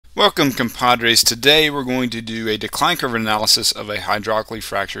Welcome, compadres. Today we're going to do a decline curve analysis of a hydraulically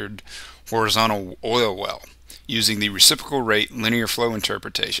fractured horizontal oil well using the reciprocal rate linear flow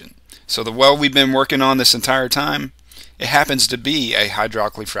interpretation. So the well we've been working on this entire time, it happens to be a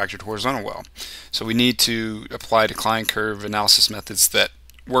hydraulically fractured horizontal well. So we need to apply decline curve analysis methods that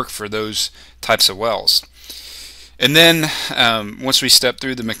work for those types of wells. And then once we step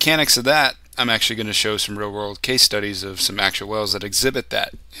through the mechanics of that, I'm actually going to show some real-world case studies of some actual wells that exhibit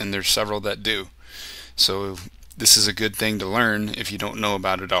that, and there's several that do. So this is a good thing to learn if you don't know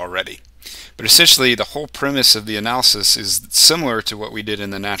about it already. But essentially, the whole premise of the analysis is similar to what we did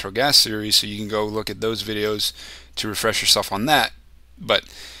in the natural gas series, so you can go look at those videos to refresh yourself on that. But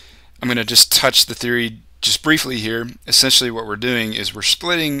I'm going to just touch the theory just briefly here. Essentially, what we're doing is we're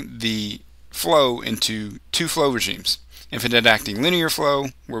splitting the flow into two flow regimes. Infinite acting linear flow,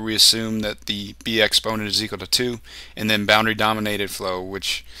 where we assume that the B exponent is equal to 2, and then boundary dominated flow,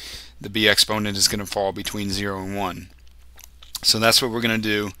 which the B exponent is going to fall between 0 and 1. So that's what we're going to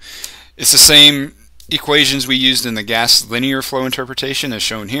do. It's the same equations we used in the gas linear flow interpretation as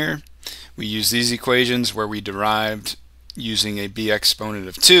shown here. We use these equations where we derived using a B exponent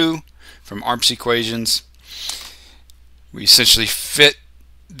of 2 from Arps equations. We essentially fit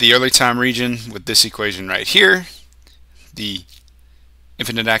the early time region with this equation right here, the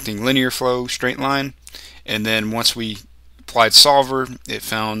infinite acting linear flow straight line, and then once we applied solver, it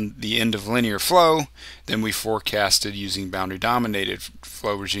found the end of linear flow. Then we forecasted using boundary dominated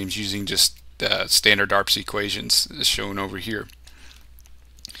flow regimes using just standard Arps equations as shown over here.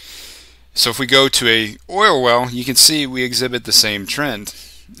 So if we go to a oil well, you can see we exhibit the same trend,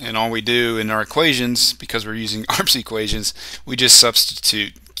 and all we do in our equations, because we're using Arps equations, we just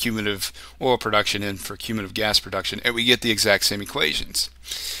substitute cumulative oil production in for cumulative gas production, and we get the exact same equations.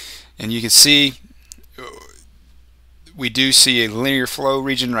 And you can see we do see a linear flow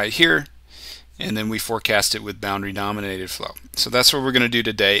region right here, and then we forecast it with boundary dominated flow. So that's what we're going to do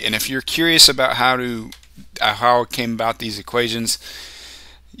today. And if you're curious about how it came about these equations,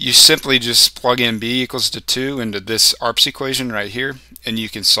 you simply just plug in B equals to 2 into this Arps equation right here, and you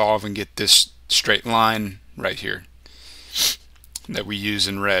can solve and get this straight line right here that we use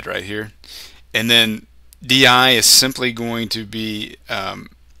in red right here. And then DI is simply going to be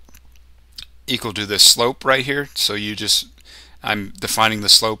equal to the slope right here. So I'm defining the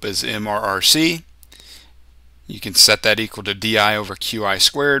slope as MRRC. You can set that equal to DI over QI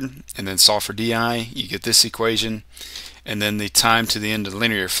squared, and then solve for DI. You get this equation. And then the time to the end of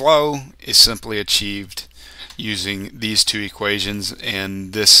linear flow is simply achieved using these two equations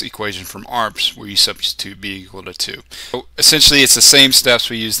and this equation from Arps, where you substitute B equal to 2. So essentially it's the same steps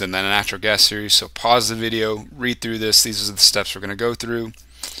we used in the natural gas series. So pause the video, read through this. These are the steps we're going to go through,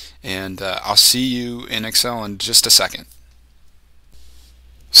 and I'll see you in Excel in just a second.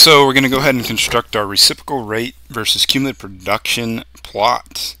 So we're going to go ahead and construct our reciprocal rate versus cumulative production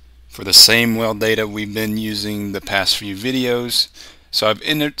plot for the same well data we've been using the past few videos. So I've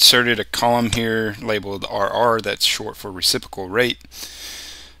inserted a column here labeled RR, that's short for reciprocal rate.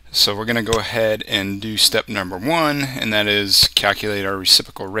 So we're going to go ahead and do step number 1, and that is calculate our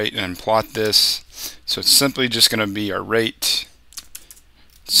reciprocal rate and plot this. So it's simply just going to be our rate,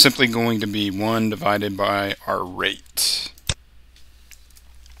 simply going to be 1 divided by our rate.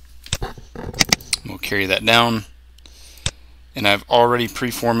 We'll carry that down. And I've already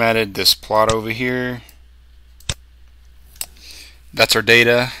pre-formatted this plot over here. That's our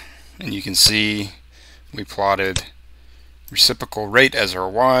data, and you can see we plotted reciprocal rate as our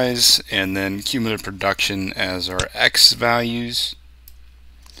y's and then cumulative production as our x values.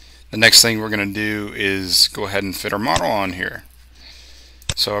 The next thing we're going to do is go ahead and fit our model on here.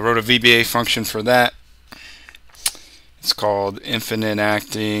 So I wrote a VBA function for that. It's called infinite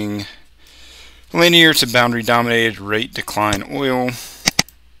acting linear to boundary dominated rate decline oil.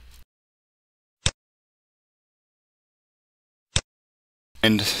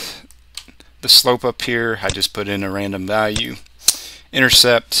 And the slope up here, I just put in a random value.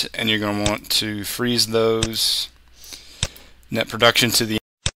 Intercept, and you're going to want to freeze those. Net production to the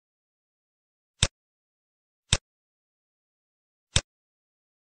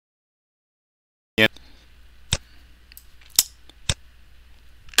end.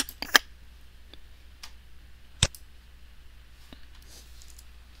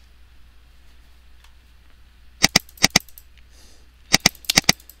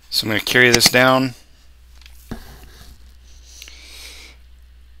 So I'm going to carry this down.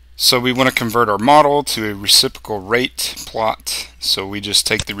 So we want to convert our model to a reciprocal rate plot. So we just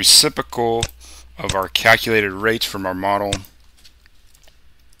take the reciprocal of our calculated rates from our model.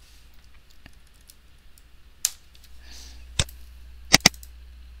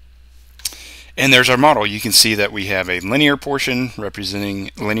 And there's our model. You can see that we have a linear portion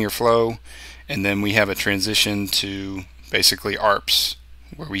representing linear flow, and then we have a transition to basically Arps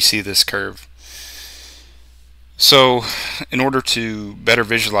where we see this curve. So in order to better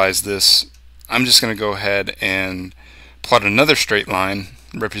visualize this, I'm just going to go ahead and plot another straight line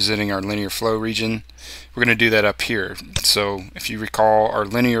representing our linear flow region. We're going to do that up here. So if you recall, our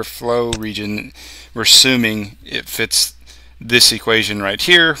linear flow region, we're assuming it fits this equation right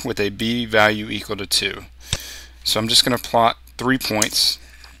here with a b value equal to 2. So I'm just going to plot 3 points,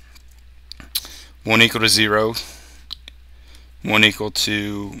 1 equal to 0, 1 equal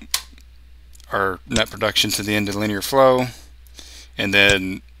to our net production to the end of linear flow, and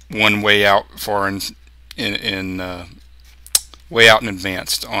then one way out far way out in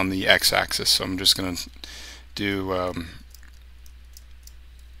advanced on the x-axis. So I'm just going to do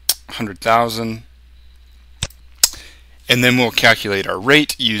 100,000, and then we'll calculate our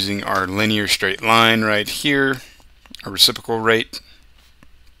rate using our linear straight line right here, our reciprocal rate.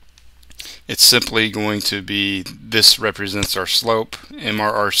 It's simply going to be, this represents our slope,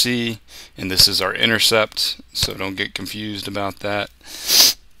 MRRC, and this is our intercept, so don't get confused about that.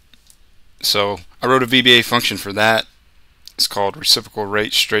 So I wrote a VBA function for that. It's called reciprocal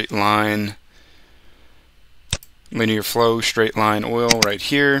rate straight line linear flow straight line oil right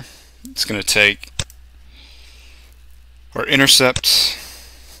here. It's going to take our intercept,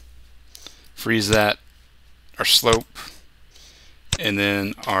 freeze that, our slope, and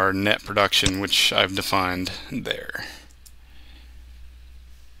then our net production, which I've defined there.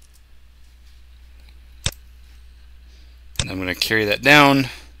 And I'm going to carry that down,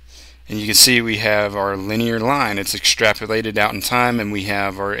 and you can see we have our linear line. It's extrapolated out in time, and we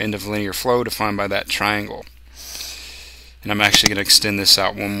have our end of linear flow defined by that triangle. And I'm actually going to extend this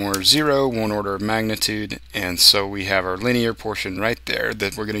out one more 0, 1 order of magnitude, and so we have our linear portion right there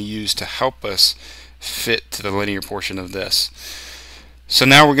that we're going to use to help us fit to the linear portion of this. So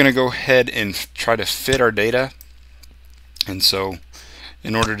now we're going to go ahead and try to fit our data, and so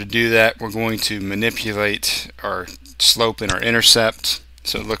in order to do that, we're going to manipulate our slope and our intercept.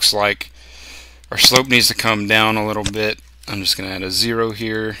 So it looks like our slope needs to come down a little bit. I'm just going to add a 0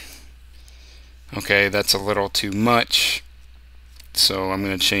 here. Okay, that's a little too much, so I'm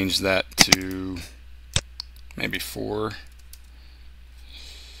going to change that to maybe 4.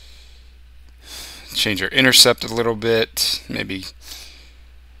 Change our intercept a little bit, maybe,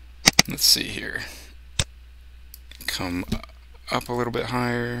 let's see here, come up a little bit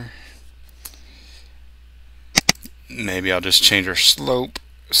higher. Maybe I'll just change our slope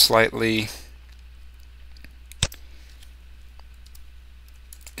slightly.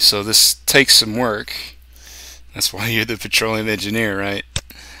 So this takes some work. That's why you're the petroleum engineer, right?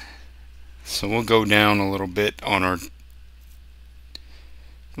 So we'll go down a little bit on our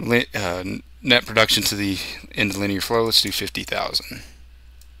net production to the end of linear flow. Let's do 50,000.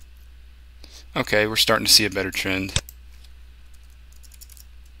 Okay, we're starting to see a better trend.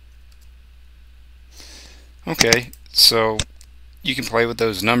 Okay, so you can play with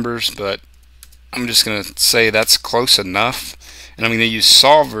those numbers, but I'm just going to say that's close enough, and I'm going to use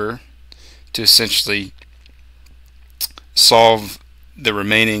solver to essentially solve the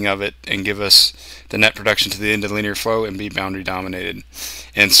remaining of it and give us the net production to the end of linear flow and be boundary dominated.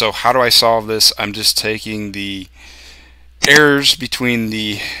 And so how do I solve this? I'm just taking the errors between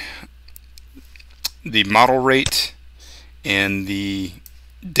the model rate and the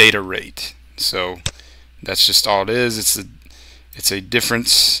data rate. So that's just all it is. It's a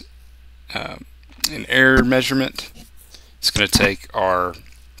difference in error measurement. It's going to take our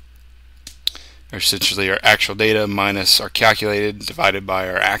essentially our actual data minus our calculated divided by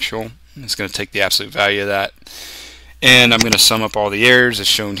our actual. It's going to take the absolute value of that, and I'm going to sum up all the errors as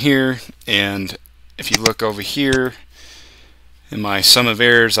shown here. And if you look over here in my sum of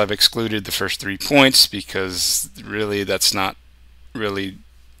errors, I've excluded the first 3 points because really that's not really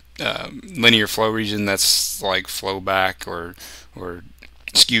linear flow region. That's like flow back or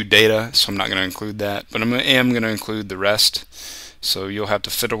skewed data, so I'm not going to include that, but I am going to include the rest. So you'll have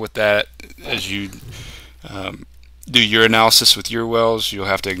to fiddle with that as you do your analysis with your wells. You'll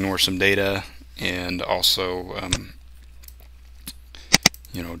have to ignore some data and also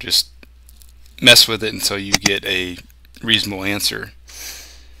you know, just mess with it until you get a reasonable answer.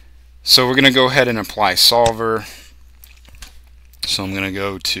 So we're going to go ahead and apply solver. So I'm going to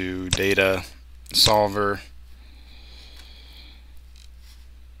go to data, solver,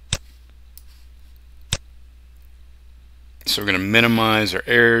 so we're going to minimize our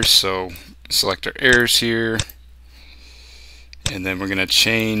errors, so select our errors here, and then we're going to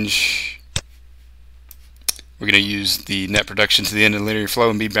change We're going to use the net production to the end of linear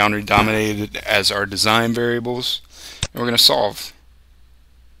flow and be boundary dominated as our design variables. And we're going to solve.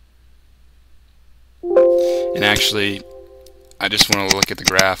 And actually, I just want to look at the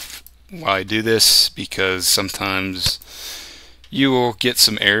graph while I do this, because sometimes you will get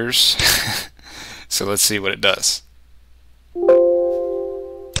some errors. So let's see what it does.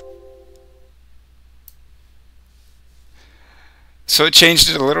 So it changed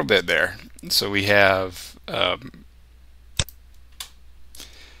it a little bit there. So we have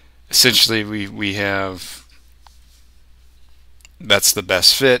essentially we have, that's the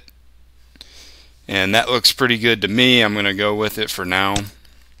best fit, and that looks pretty good to me. I'm going to go with it for now.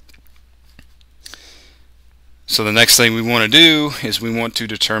 So the next thing we want to do is we want to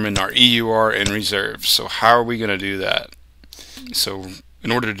determine our EUR and reserve. So how are we going to do that? So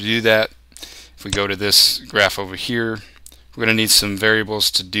in order to do that, if we go to this graph over here, we're going to need some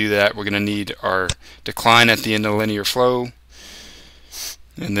variables to do that. We're going to need our decline at the end of linear flow,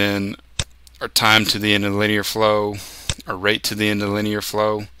 and then our time to the end of linear flow, our rate to the end of linear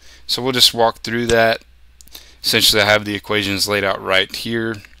flow. So we'll just walk through that. Essentially, I have the equations laid out right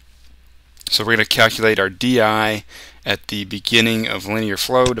here. So we're going to calculate our DI at the beginning of linear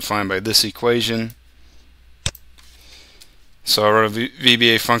flow, defined by this equation. So I wrote a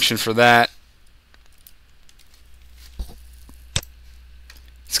VBA function for that.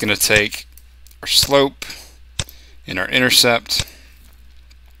 It's going to take our slope and our intercept.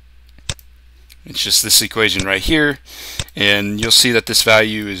 It's just this equation right here, and you'll see that this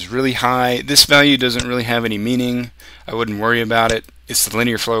value is really high. This value doesn't really have any meaning. I wouldn't worry about it. It's the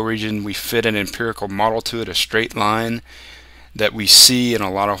linear flow region. We fit an empirical model to it, a straight line that we see in a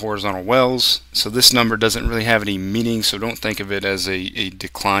lot of horizontal wells. So this number doesn't really have any meaning, so don't think of it as a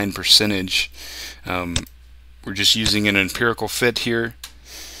decline percentage. We're just using an empirical fit here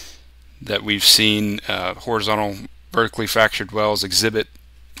that we've seen horizontal vertically fractured wells exhibit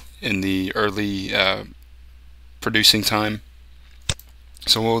in the early producing time.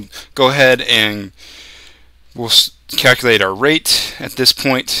 So we'll go ahead and we'll calculate our rate at this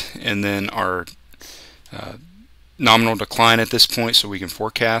point, and then our nominal decline at this point, so we can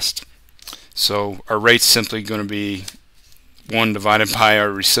forecast. So our rate's simply going to be 1 divided by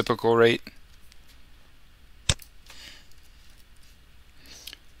our reciprocal rate.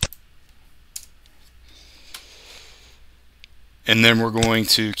 And then we're going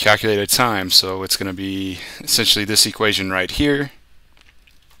to calculate a time. So it's going to be essentially this equation right here.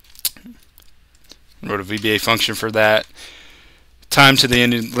 Wrote a VBA function for that. Time to the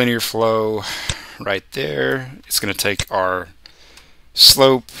end of linear flow right there. It's going to take our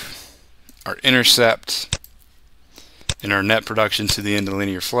slope, our intercept, and our net production to the end of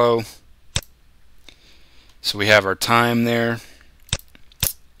linear flow. So we have our time there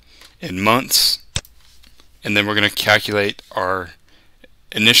in months. And then we're going to calculate our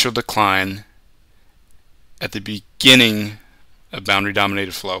initial decline at the beginning of boundary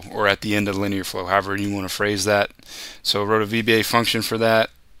dominated flow, or at the end of linear flow, however you want to phrase that. So I wrote a VBA function for that.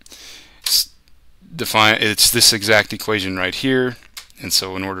 It's this exact equation right here. And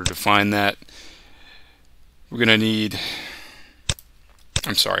so in order to find that, we're going to need,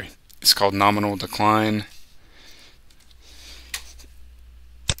 it's called nominal decline.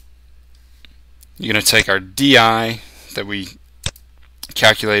 You're going to take our DI that we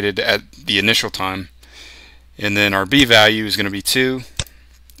calculated at the initial time, and then our B value is going to be 2,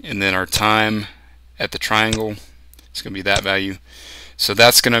 and then our time at the triangle is going to be that value. So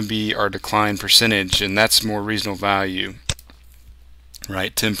that's going to be our decline percentage, and that's more reasonable value,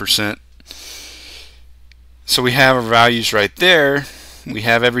 right? 10%. So we have our values right there. We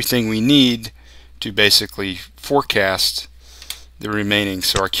have everything we need to basically forecast the remaining.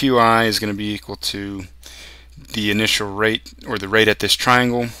 So our QI is going to be equal to the initial rate, or the rate at this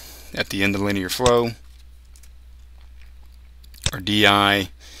triangle at the end of linear flow. Our DI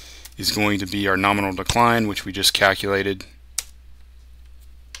is going to be our nominal decline, which we just calculated.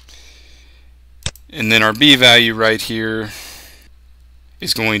 And then our B value right here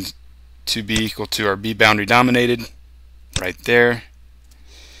is going to be equal to our B boundary dominated right there.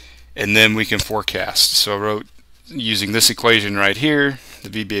 And then we can forecast. So I wrote, using this equation right here, the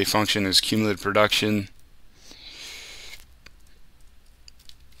VBA function is cumulative production.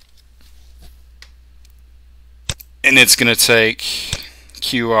 And it's going to take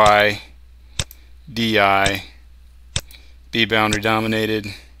QI, DI, B boundary dominated,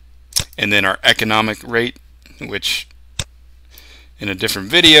 and then our economic rate, which in a different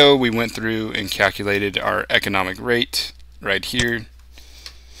video we went through and calculated our economic rate right here.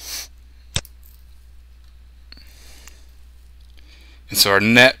 And so our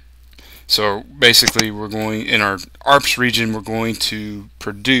net, So basically, we're going in our Arps region, we're going to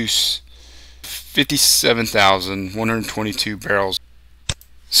produce 57,122 barrels.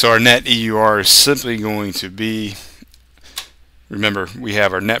 So our net EUR is simply going to be, remember, we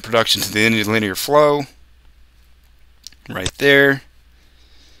have our net production to the end of the linear flow right there,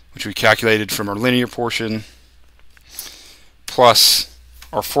 which we calculated from our linear portion, plus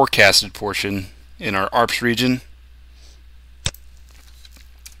our forecasted portion in our Arps region.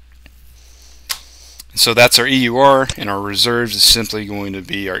 So that's our EUR, and our reserves is simply going to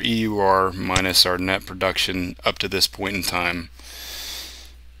be our EUR minus our net production up to this point in time.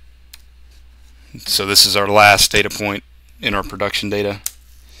 So this is our last data point in our production data.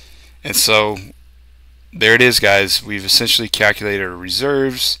 And so there it is, guys. We've essentially calculated our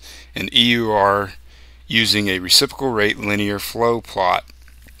reserves and EUR using a reciprocal rate linear flow plot.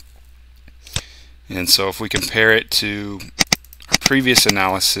 And so if we compare it to our previous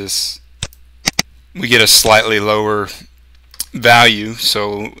analysis, we get a slightly lower value.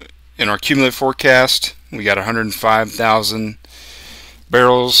 So in our cumulative forecast, we got 105,000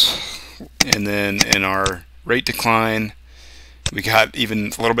 barrels, and then in our rate decline, we got even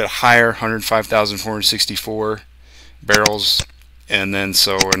a little bit higher, 105,464 barrels. And then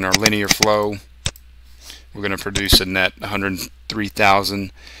so in our linear flow, we're going to produce a net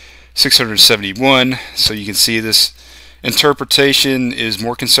 103,671. So you can see this interpretation is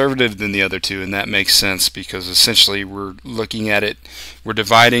more conservative than the other two, and that makes sense because essentially we're looking at it, we're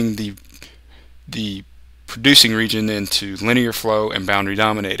dividing the producing region into linear flow and boundary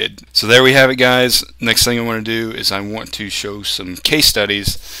dominated. So there we have it, guys. Next thing I want to do is I want to show some case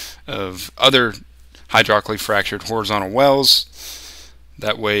studies of other hydraulically fractured horizontal wells.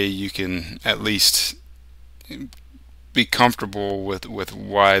 That way you can at least be comfortable with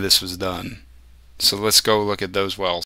why this was done. So let's go look at those wells.